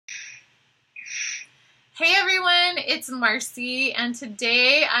Hey everyone, it's Marcy, and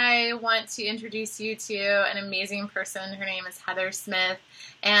today I want to introduce you to an amazing person. Her name is Heather Smith,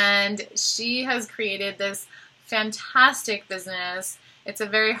 and she has created this fantastic business. It's a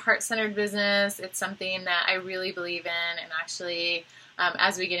very heart-centered business. It's something that I really believe in, and actually,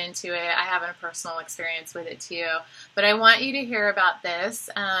 as we get into it, I have a personal experience with it too. But I want you to hear about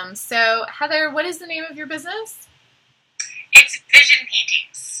this. So, Heather, what is the name of your business? It's Vision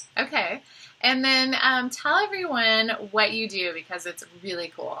Paintings. Okay. And then tell everyone what you do because it's really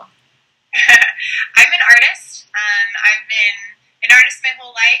cool. I'm an artist. I've been an artist my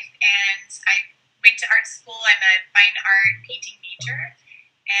whole life, and I went to art school. I'm a fine art painting major,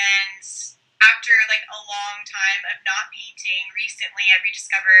 and after like a long time of not painting, recently I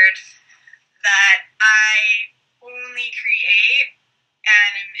rediscovered that I only create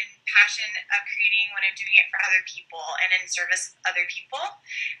and I'm in passion of creating when I'm doing it for other people and in service of other people.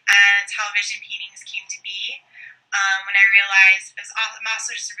 And that's how Vision Paintings came to be. When I realized I'm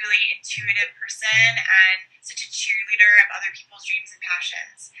also just a really intuitive person and such a cheerleader of other people's dreams and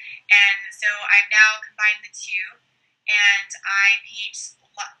passions. And so I've now combined the two, and I paint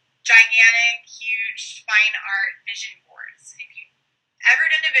gigantic, huge, fine art vision boards. If you've ever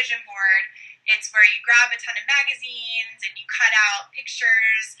done a vision board, it's where you grab a ton of magazines and you cut out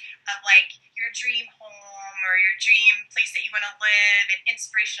pictures of like your dream home or your dream place that you want to live and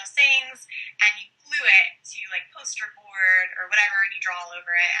inspirational things, and you glue it to like poster board or whatever, and you draw all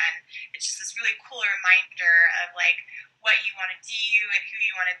over it, and it's just this really cool reminder of like what you want to do and who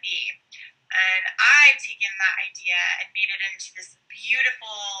you want to be. And I've taken that idea and made it into this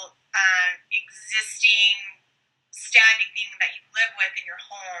beautiful existing standing thing that you live with in your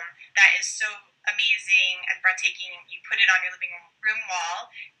home that is so amazing and breathtaking. You put it on your living room wall.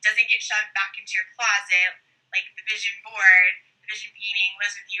 It doesn't get shoved back into your closet like the vision board. The vision painting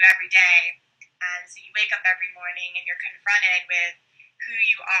lives with you every day. And so you wake up every morning and you're confronted with who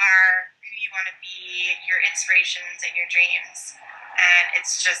you are, who you want to be, your inspirations and your dreams. And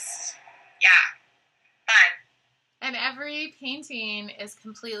it's just, yeah, fun. And every painting is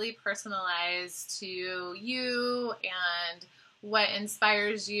completely personalized to you and what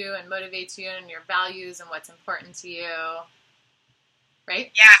inspires you and motivates you and your values and what's important to you,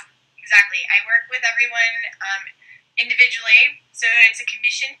 right? Yeah, exactly. I work with everyone individually, so it's a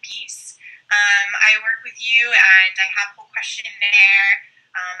commission piece. I work with you, and I have a whole questionnaire.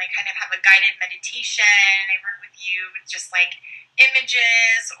 I kind of have a guided meditation. I work with you with just like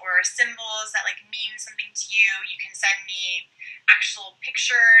images or symbols that like mean something to you. You can send me actual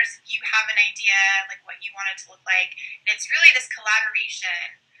pictures if you have an idea like what you want it to look like. And it's really this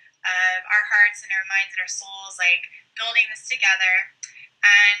collaboration of our hearts and our minds and our souls like building this together.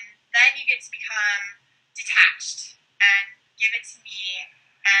 And then you get to become detached and give it to me,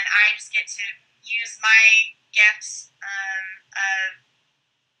 and I just get to use my gifts of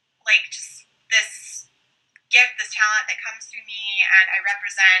like just this gift, this talent that comes through me, and I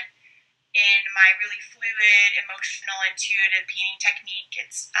represent in my really fluid, emotional, intuitive painting technique.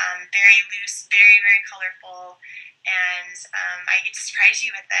 It's very loose, very, very colorful, and I get to surprise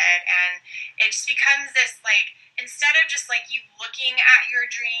you with it. And it just becomes this, like, instead of just, like, you looking at your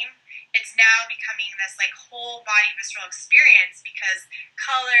dream, it's now becoming this, like, whole body visceral experience because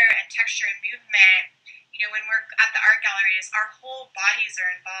color and texture and movement, you know, when we're at the art galleries, our whole bodies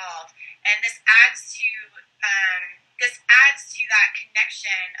are involved. And this adds to that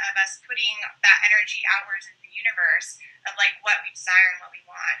connection of us putting that energy outwards into the universe of like what we desire and what we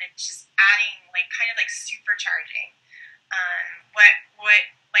want. It's just adding like kind of like supercharging what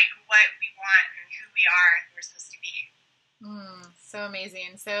we want and who we are and who we're supposed to be. So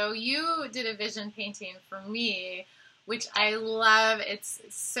amazing. So you did a vision painting for me, which I love. It's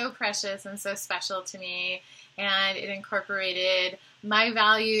so precious and so special to me, and it incorporated my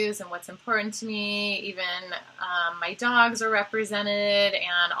values and what's important to me. Even my dogs are represented,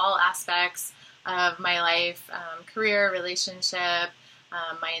 and all aspects of my life, career, relationship,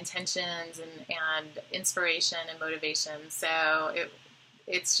 my intentions, and inspiration and motivation. So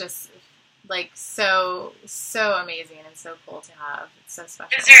it's just like so amazing and so cool to have. It's so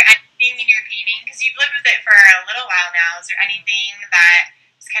special. Is there anything in your painting, because you've lived with it for a little while now, is there anything that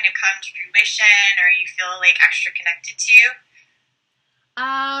has kind of come to fruition or you feel like extra connected to?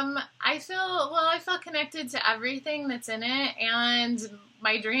 I feel connected to everything that's in it, and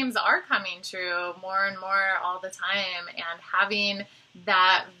my dreams are coming true more and more all the time, and having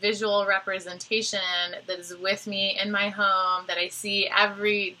that visual representation that is with me in my home that I see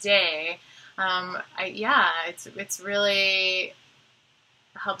every day. It's really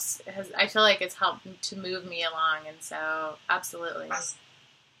I feel like it's helped to move me along, and so absolutely. Awesome.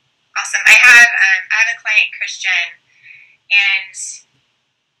 awesome. I have a client, Christian, and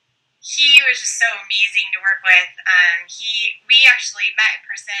he was just so amazing to work with. We actually met in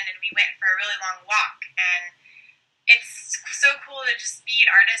person, and we went for a really long walk, and it's so cool to just be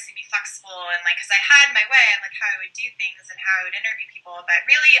an artist and be flexible, and like, because I had my way of like how I would do things and how I would interview people, but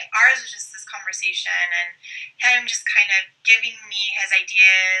really ours was just this conversation and him just kind of giving me his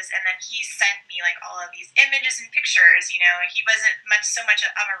ideas, and then he sent me like all of these images and pictures. He wasn't so much of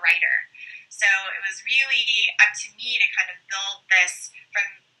a writer, so it was really up to me to kind of build this from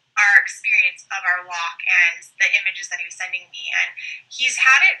our experience of our walk and the images that he was sending me. And he's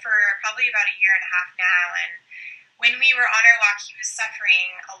had it for probably about a year and a half now, and when we were on our walk, he was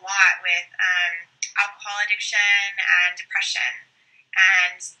suffering a lot with alcohol addiction and depression,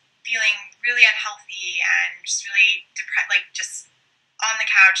 and feeling really unhealthy and just really depressed, like just on the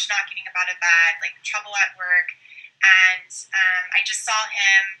couch, not getting up out of bed, like trouble at work. And I just saw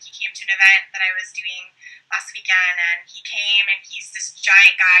him. He came to an event that I was doing last weekend, and he came, and he's this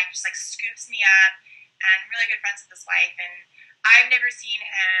giant guy who just like scoops me up, and really good friends with his wife. And I've never seen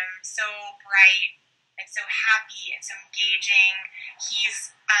him so bright and so happy and so engaging. He's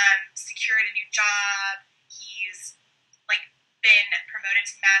secured a new job. He's like been promoted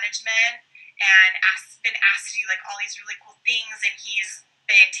to management and been asked to do like all these really cool things. And he's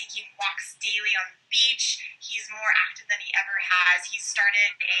been taking walks daily on the beach. He's more active than he ever has. He's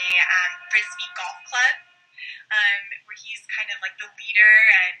started a frisbee golf club where he's kind of like the leader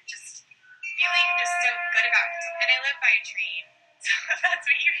and just feeling just so good about himself. And I live by a train, so that's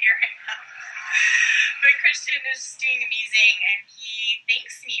what you hear right now. But Christian is just doing amazing, and he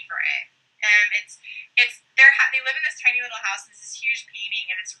thanks me for it. They live in this tiny little house. It's this huge painting,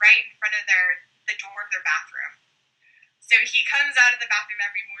 and it's right in front of the door of their bathroom. So he comes out of the bathroom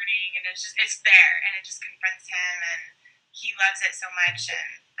every morning, and it's there, and it just confronts him, and he loves it so much.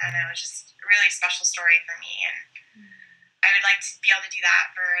 And it was just a really special story for me, and I would like to be able to do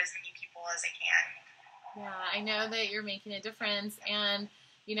that for as many people as I can. Yeah, I know that you're making a difference, and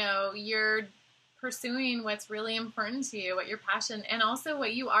you're pursuing what's really important to you, what your passion, and also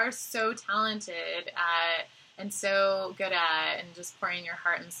what you are so talented at and so good at, and just pouring your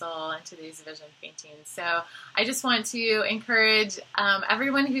heart and soul into these vision paintings. So I just want to encourage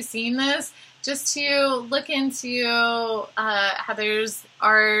everyone who's seen this just to look into Heather's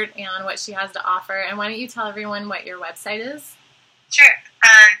art and what she has to offer. And why don't you tell everyone what your website is? Sure.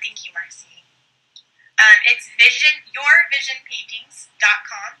 Thank you, Marcy. It's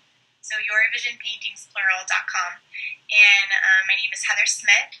yourvisionpaintings.com. So yourvisionpaintingsplural.com. And my name is Heather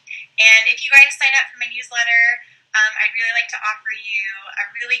Smith. And if you guys sign up for my newsletter, I'd really like to offer you a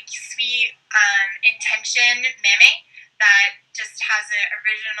really sweet intention meme that just has an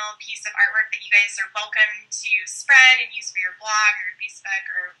original piece of artwork that you guys are welcome to spread and use for your blog or your Facebook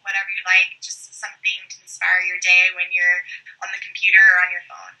or whatever you like. Just something to inspire your day when you're on the computer or on your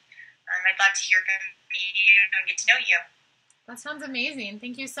phone. I'd love to hear from you and get to know you. That sounds amazing.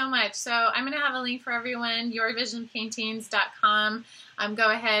 Thank you so much. So I'm going to have a link for everyone, yourvisionpaintings.com.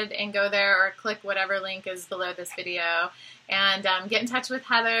 Go ahead and go there or click whatever link is below this video and get in touch with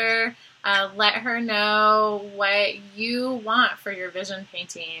Heather. Let her know what you want for your vision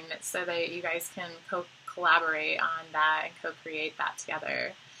painting so that you guys can collaborate on that and co-create that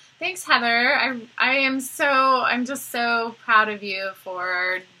together. Thanks, Heather. I'm just so proud of you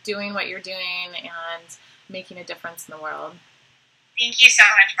for doing what you're doing and making a difference in the world. Thank you so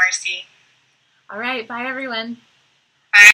much, Marcy. All right. Bye, everyone.